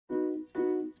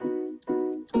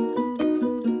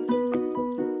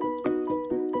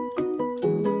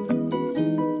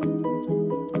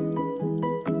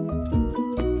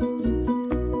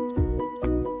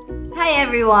Hi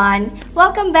everyone!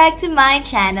 Welcome back to my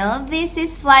channel. This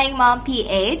is Flying Mom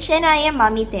PH and I am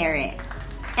Mommy Tere.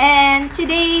 And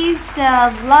today's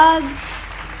vlog,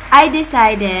 I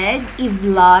decided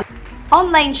i-vlog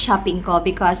online shopping ko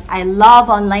because I love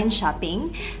online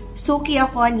shopping. Suki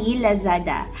ako ni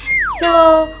Lazada.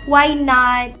 So, why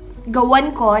not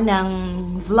gawan ko ng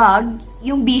vlog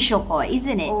yung bisyo ko,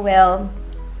 isn't it? Oh well,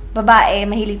 babae,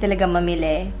 mahilig talaga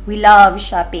mamili. We love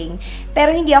shopping.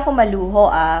 Pero hindi ako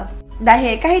maluho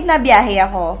dahil kahit nabiyahe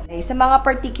ako, sa mga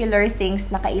particular things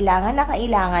na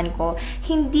kailangan ko,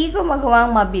 hindi ko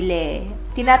magawang mabili.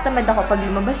 Tinatamad ako pag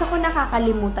lumabas ako,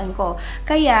 nakakalimutan ko.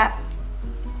 Kaya,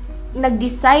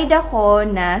 nag-decide ako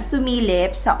na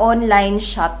sumilip sa online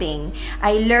shopping.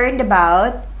 I learned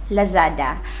about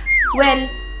Lazada. Well,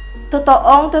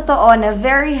 totoong-totoo na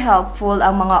very helpful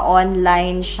ang mga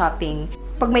online shopping.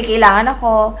 Pag may kailangan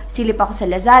ako, silip ako sa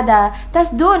Lazada, tas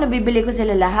doon nabibili ko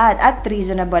sila lahat at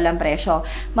reasonable ang presyo.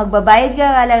 Magbabayad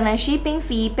ka lang ng shipping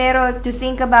fee, pero to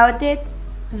think about it,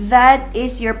 that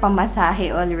is your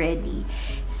pamasahe already.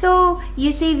 So,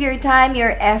 you save your time,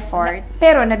 your effort,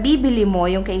 pero nabibili mo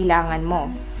yung kailangan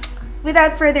mo.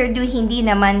 Without further ado, hindi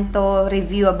naman to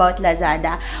review about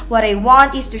Lazada. What I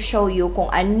want is to show you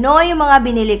kung ano yung mga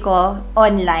binili ko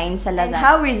online sa Lazada and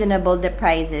how reasonable the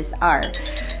prices are.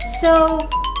 So,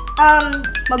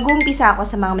 mag-uumpisa ako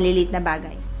sa mga maliliit na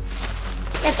bagay.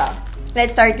 Ito,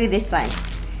 let's start with this one.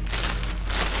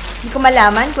 Hindi ko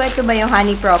malaman kung ito ba yung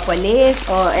honey propolis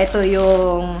o ito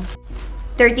yung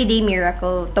 30-day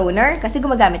miracle toner kasi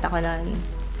gumagamit ako nun.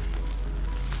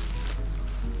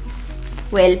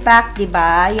 Well packed,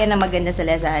 diba? Yan ang maganda sa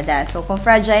Lazada. So, kung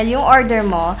fragile yung order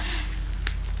mo,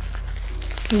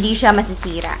 hindi siya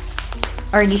masisira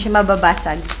or hindi siya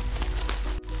mababasag.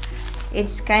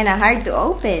 It's kind of hard to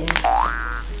open.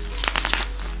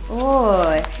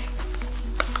 Oh,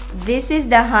 this is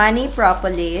the honey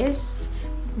propolis.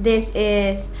 This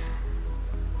is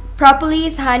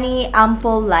propolis honey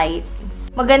ampoule light.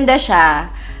 Maganda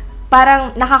siya.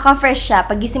 Parang nakaka-fresh siya.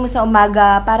 Pagising mo sa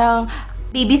umaga, parang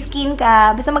baby skin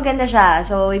ka. Basta maganda siya.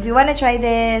 So, if you wanna try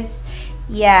this,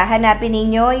 yeah, hanapin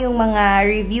ninyo yung mga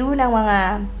review ng mga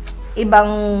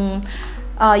ibang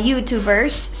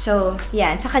YouTubers. So,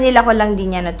 yan. Sa kanila ko lang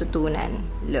din yan natutunan.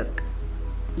 Look.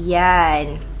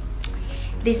 Yan.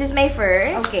 This is my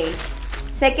first. Okay.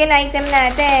 Second item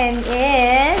natin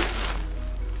is...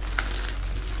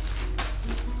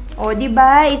 Oh,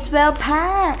 diba? It's well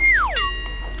packed.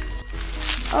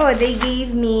 Oh, they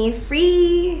gave me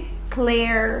free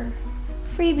Claire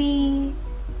freebie.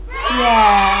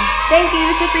 Yeah. Thank you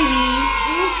sa freebie.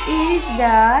 This is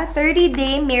the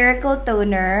 30-day miracle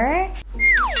toner.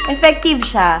 Effective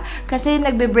siya. Kasi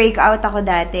nagbe-breakout ako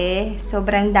dati.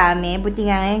 Sobrang dami. Buti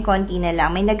nga ngayon, konti na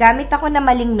lang. May nagamit ako na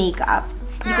maling makeup.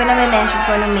 Hindi ko na may mention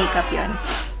ko ng makeup yon.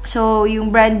 So,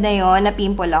 yung brand na yon,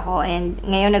 na-pimple ako. And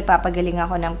ngayon, nagpapagaling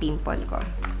ako ng pimple ko.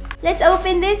 Let's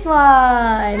open this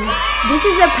one! This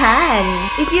is a pan.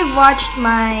 If you've watched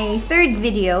my third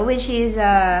video, which is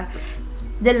the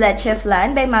leche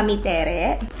flan by Mommy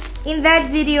Tere. In that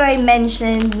video, I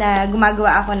mentioned na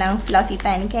gumagawa ako ng fluffy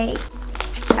pancake.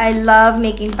 I love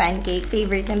making pancake.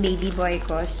 Favorite ng baby boy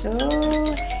ko. So,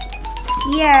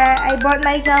 yeah, I bought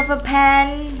myself a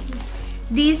pan.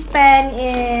 This pan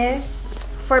is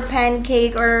for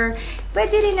pancake or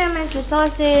pwede rin naman sa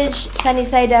sausage, sunny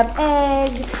side up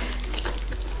egg.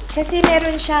 Kasi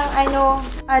meron siyang,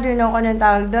 I don't know kung anong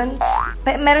tawag doon.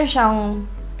 Meron siyang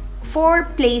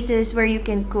 4 places where you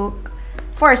can cook,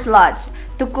 4 slots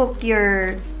to cook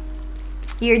your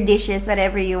dishes,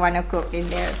 whatever you want to cook in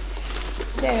there.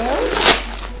 So,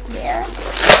 there.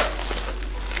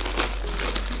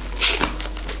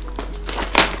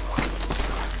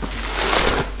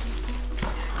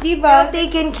 Diba?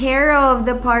 Taken care of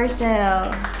the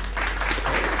parcel.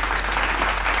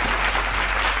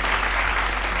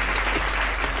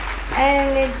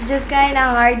 And it's just kind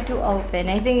of hard to open.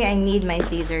 I think I need my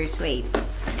scissors. Wait.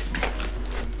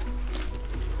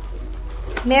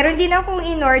 Meron din akong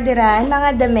in-orderan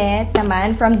mga damit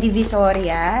naman from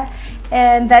Divisoria.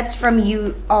 And that's from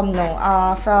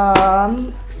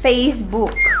from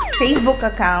Facebook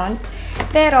account.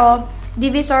 Pero,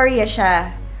 Divisoria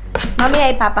siya.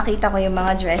 Mamaya ipapakita ko yung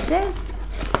mga dresses,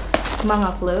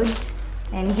 mga clothes.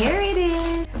 And here it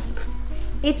is.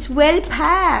 It's well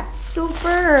packed.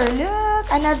 Super. Look,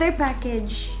 another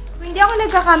package. Kung hindi ako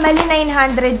nagkakamali,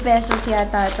 900 pesos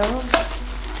yata to.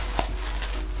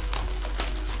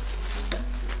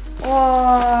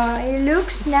 Oh, it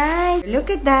looks nice.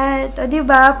 Look at that. O,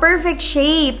 diba? Perfect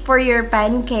shape for your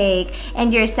pancake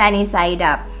and your sunny side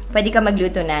up. Pwede ka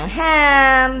magluto ng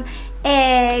ham,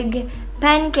 egg,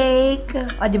 pancake,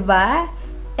 o diba?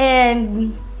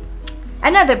 And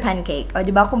another pancake, o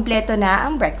diba? Kumpleto na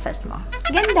ang breakfast mo.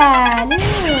 Ganda!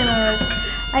 Look!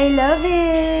 I love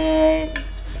it!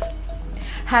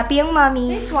 Happy yung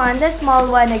mommy. This one, the small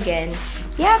one again.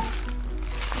 Yep.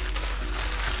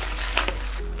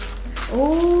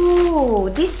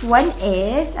 Oh, this one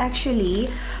is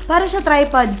actually para sa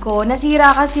tripod ko.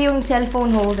 Nasira kasi yung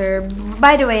cellphone holder.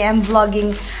 By the way, I'm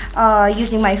vlogging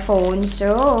using my phone.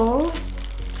 So,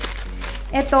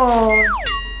 eto,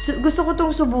 gusto ko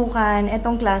tong subukan,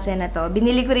 etong klase na to.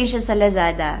 Binili ko rin siya sa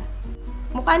Lazada.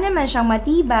 Mukha naman siyang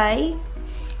matibay.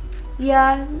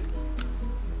 Yeah.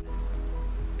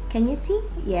 Can you see?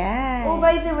 Yeah. Oh,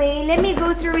 by the way, let me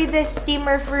go through with the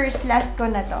steamer first. Last ko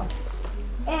na to.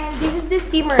 And this is the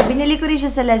steamer. Binili ko rin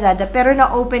siya sa Lazada, pero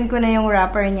na-open ko na yung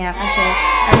wrapper niya kasi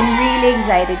I'm really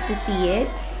excited to see it.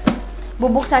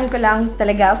 Bubuksan ko lang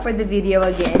talaga for the video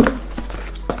again.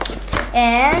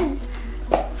 And,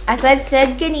 as I've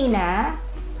said kanina,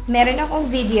 meron akong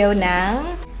video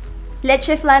ng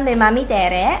Leche Flan by Mami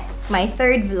Tere, my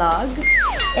third vlog.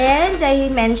 And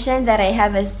I mentioned that I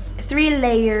have a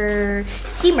 3-layer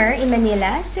steamer in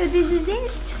Manila. So this is it.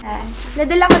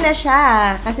 Nadala ko na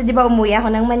siya. Kasi di ba umuwi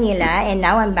ako ng Manila and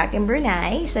now I'm back in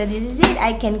Brunei. So this is it.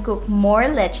 I can cook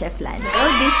more leche flan. So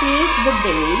this is the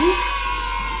base.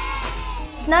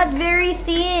 It's not very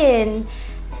thin.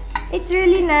 It's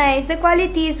really nice. The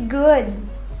quality is good.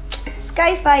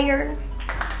 Skyfire.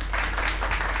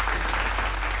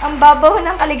 Ang babaw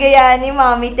ng kaligayahan ni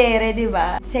Mami Tere, di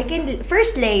ba?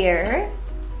 First layer.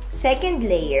 Second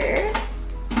layer.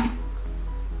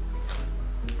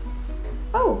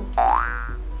 Oh.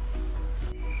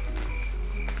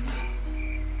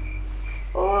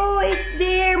 Oh, it's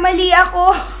there. Mali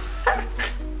ako.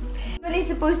 What is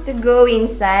supposed to go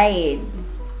inside?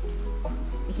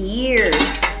 Here.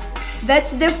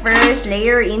 That's the first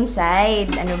layer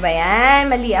inside. Ano ba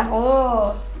yan? Mali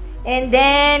ako. And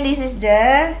then, this is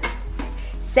the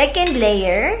second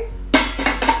layer.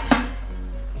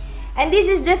 And this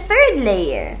is the third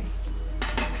layer.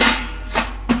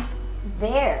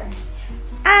 There.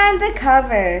 And the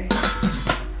cover.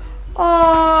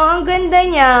 Oh, ang ganda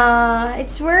niya.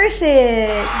 It's worth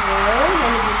it. Well,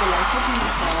 nalagay ko lang siya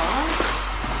dito.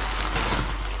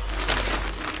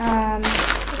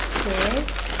 What's this?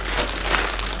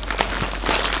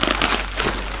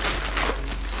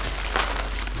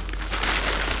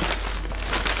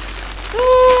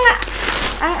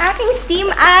 Ang aking steam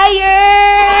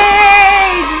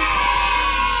iron!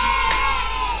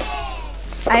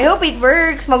 I hope it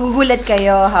works. Magugulat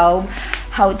kayo how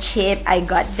cheap I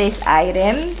got this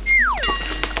item.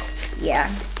 Yeah.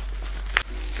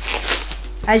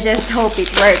 I just hope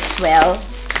it works well.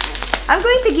 I'm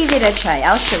going to give it a try.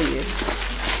 I'll show you.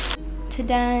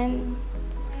 Ta-da!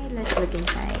 Let's look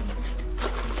inside.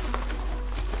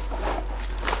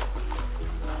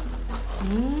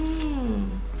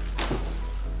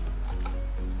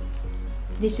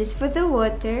 This is for the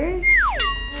water.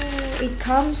 It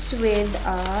comes with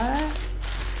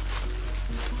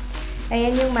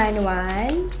ayan yung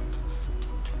manual.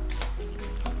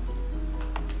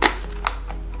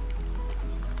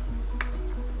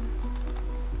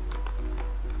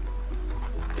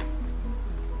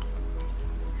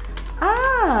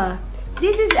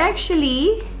 This is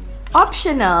actually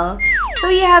optional.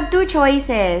 So you have two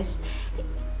choices.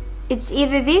 It's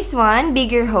either this one,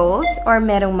 bigger holes, or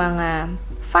merong mga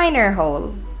finer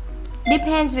hole.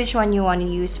 Depends which one you want to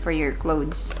use for your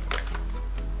clothes.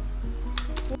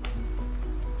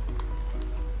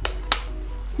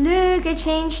 Look, I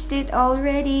changed it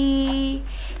already.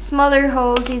 Smaller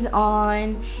holes is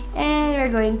on. And we're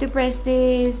going to press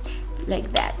this like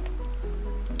that.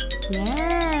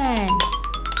 Yan.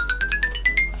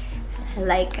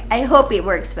 Like, I hope it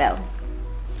works well.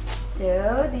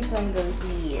 So, this one goes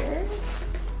here.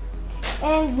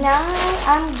 And now,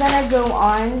 I'm gonna go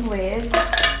on with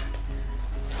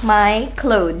my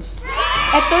clothes.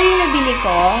 Ito yung nabili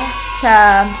ko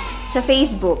sa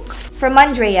Facebook from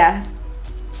Andrea.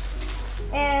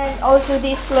 And also,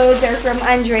 these clothes are from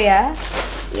Andrea.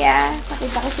 Yeah,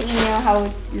 pakita ko sa inyo how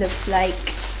it looks like.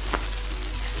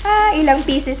 Ilang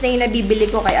pieces na yung nabibili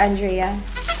ko kay Andrea.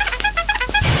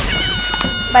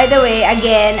 By the way,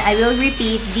 again, I will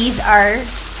repeat, these are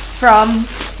from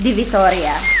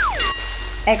Divisoria.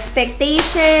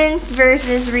 Expectations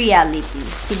versus reality.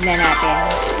 Tignan natin.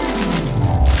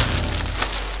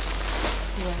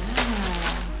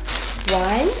 Wow.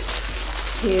 1,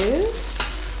 2,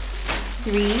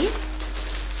 3,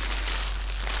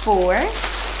 4,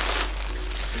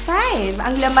 5.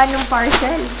 Ang laman ng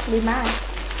parcel. 5.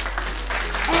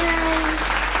 And,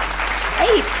 ay,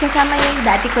 Ay, kasama yung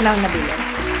dati ko nang nabili.